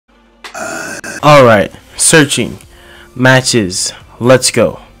Alright, searching. Matches. Let's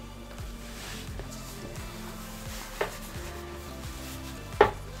go.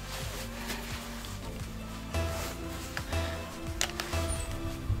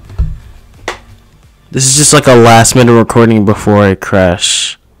 This is just like a last minute recording before I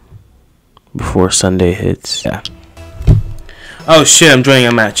crash. Before Sunday hits. Yeah. Oh shit, I'm joining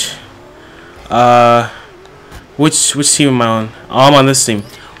a match. Which team am I on? Oh, I'm on this team.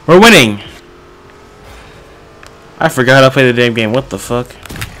 We're winning! I forgot how to play the damn game. What the fuck?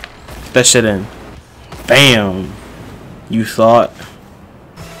 Put that shit in. Bam! You thought.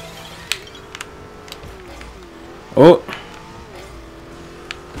 Oh.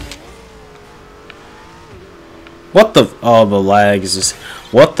 What the? Oh, the lag is just.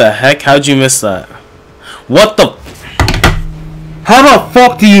 What the heck? How'd you miss that? What the? How the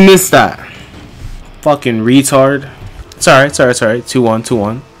fuck do you miss that? Fucking retard. It's alright, it's alright, it's alright. 2-1,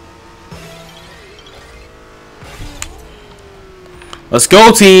 2-1. Let's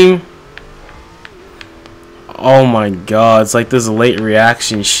go, team! Oh my god, it's like this late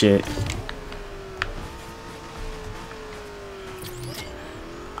reaction shit.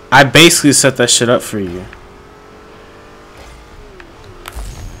 I basically set that shit up for you.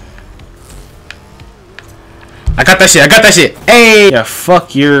 I got that shit, I got that shit! Hey! Yeah,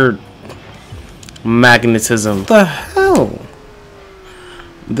 fuck your magnetism. What the hell?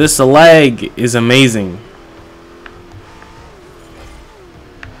 This lag is amazing.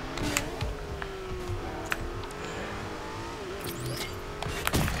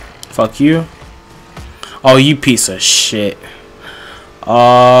 Fuck you. Oh, you piece of shit.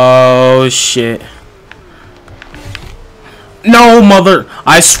 Oh, shit. No, mother.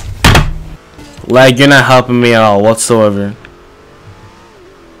 Lag, you're not helping me at all whatsoever.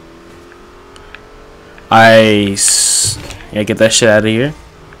 Yeah, get that shit out of here.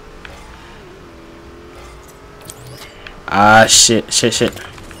 Ah, shit, shit, shit.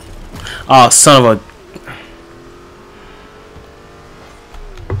 Oh, son of a.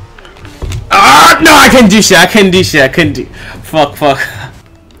 Ah, no, I couldn't do shit. I couldn't do shit. I couldn't do. Fuck, fuck.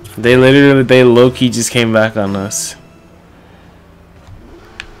 They low-key just came back on us.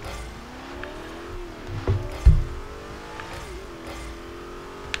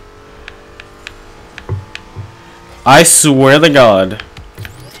 I swear to God.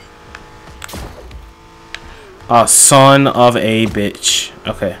 Oh, son of a bitch.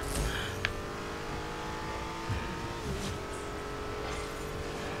 Okay.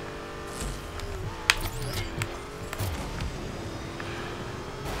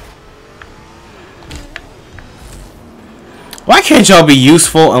 Why can't y'all be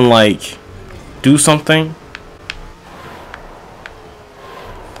useful and like do something?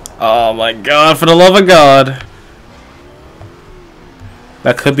 Oh my god, for the love of God.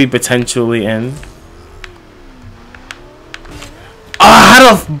 That could be potentially in.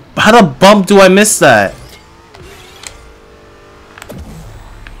 Ah, how the bump do I miss that?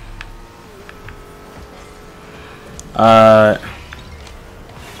 Oh,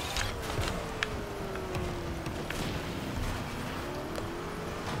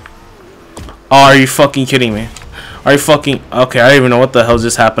 are you fucking kidding me? Are you fucking... Okay, I don't even know what the hell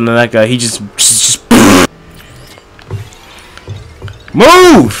just happened to that guy. He just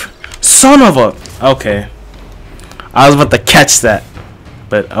move! Son of a... Okay. I was about to catch that.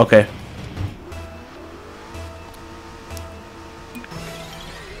 But, okay.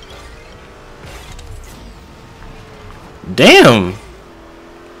 Damn!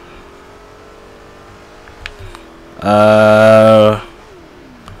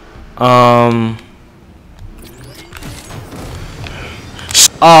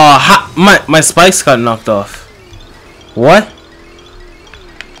 My spikes got knocked off. What?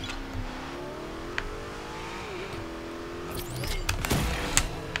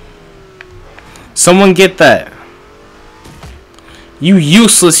 Someone get that. You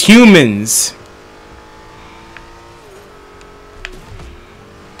useless humans.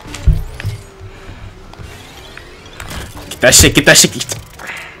 Get that shit, get that shit.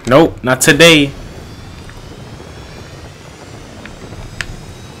 Nope, not today.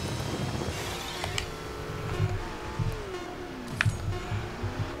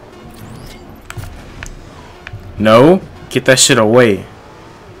 No, get that shit away.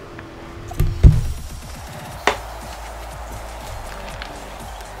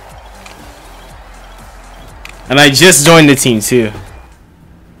 And I just joined the team too.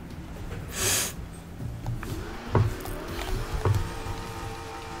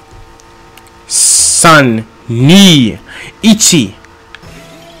 San ni ichi.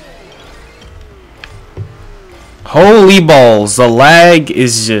 Holy balls, the lag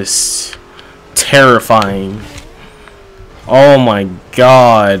is just terrifying. Oh my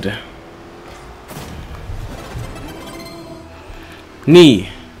god. Ni.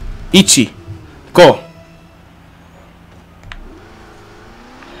 Ichi. Go.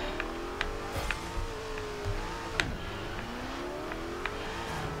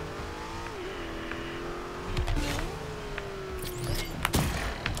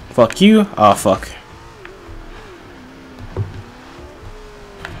 Fuck you. Oh, fuck.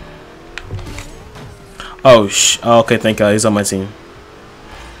 Oh, okay, thank God. He's on my team.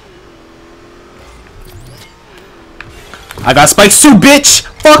 I got spikes too, bitch!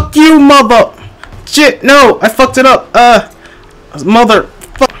 Fuck you, mother! Shit, no! I fucked it up! Mother...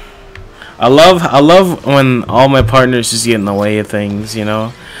 Fuck. I love when all my partners just get in the way of things, you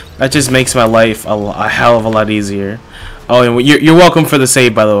know? That just makes my life a hell of a lot easier. Oh, and you're welcome for the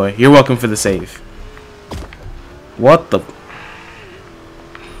save, by the way. You're welcome for the save. What the...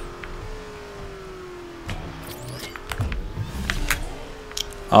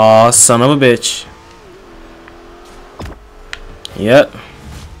 Aw, son of a bitch. Yep.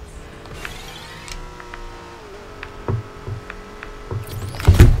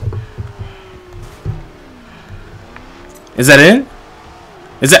 Is that in?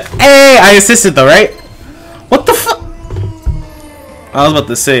 Is that... Hey, I assisted though, right? What the fuck? I was about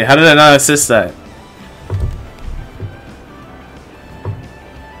to say, how did I not assist that?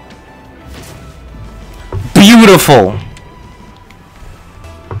 Beautiful.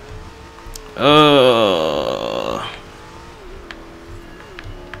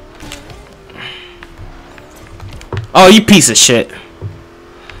 Oh, you piece of shit.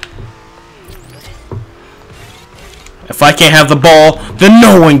 If I can't have the ball, then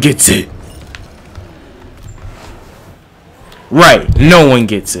no one gets it. Right, no one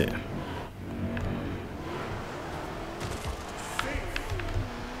gets it.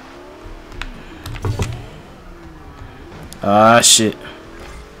 Ah, shit.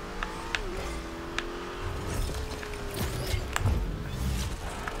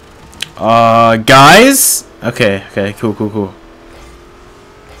 Guys? Okay, cool.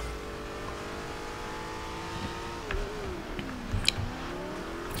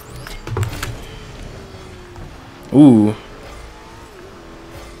 Ooh.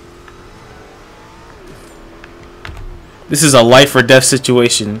 This is a life or death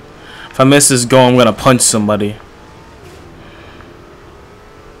situation. If I miss this goal, I'm gonna punch somebody.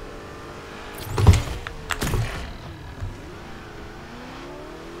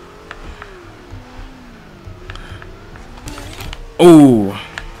 Ooh.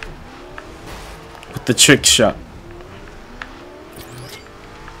 With the trick shot.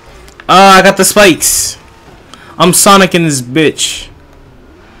 Ah, I got the spikes. I'm Sonic in this bitch.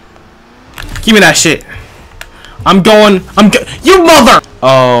 Give me that shit. You mother!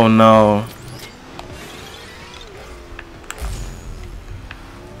 Oh no.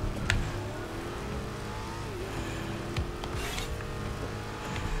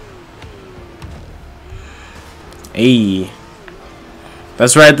 Hey.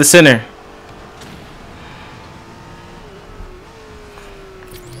 That's right at the center.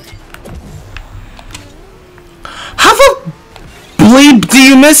 How the bleep do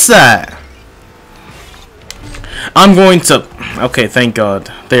you miss that? I'm going to... Okay, thank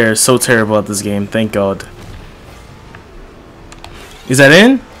God. They're so terrible at this game. Thank God. Is that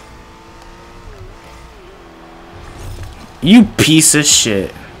in? You piece of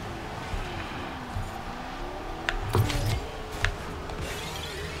shit.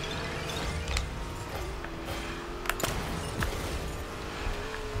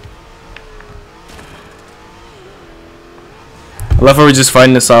 I love how we're just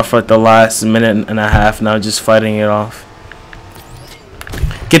fighting this off for like the last minute and a half now, just fighting it off.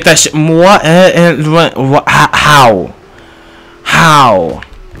 Get that shit. What? What? How? How?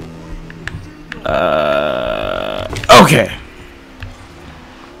 Okay.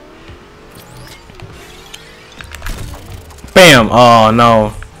 Bam. Oh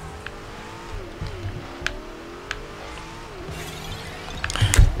no.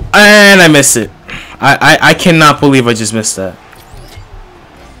 And I missed it. I cannot believe I just missed that.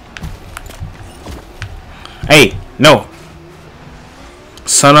 Hey, no.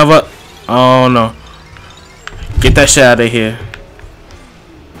 Son of a... Oh, no. Get that shit out of here.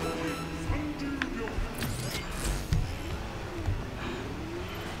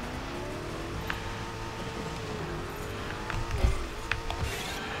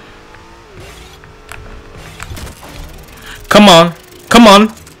 Come on. Come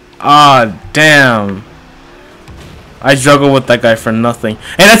on. Ah, damn. I juggle with that guy for nothing.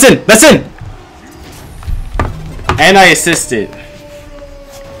 Hey, that's in. That's in. And I assisted.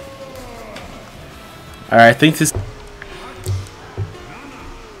 Alright, I think this.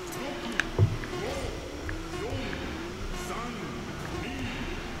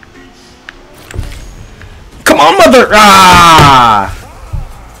 Come on, mother! Ah!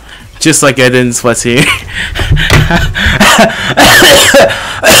 Just like I didn't sweat here.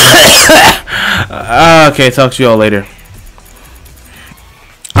 Okay, talk to you all later.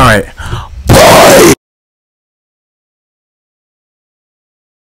 Alright. Bye!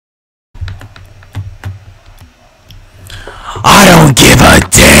 I don't give a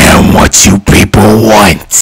damn what you people want.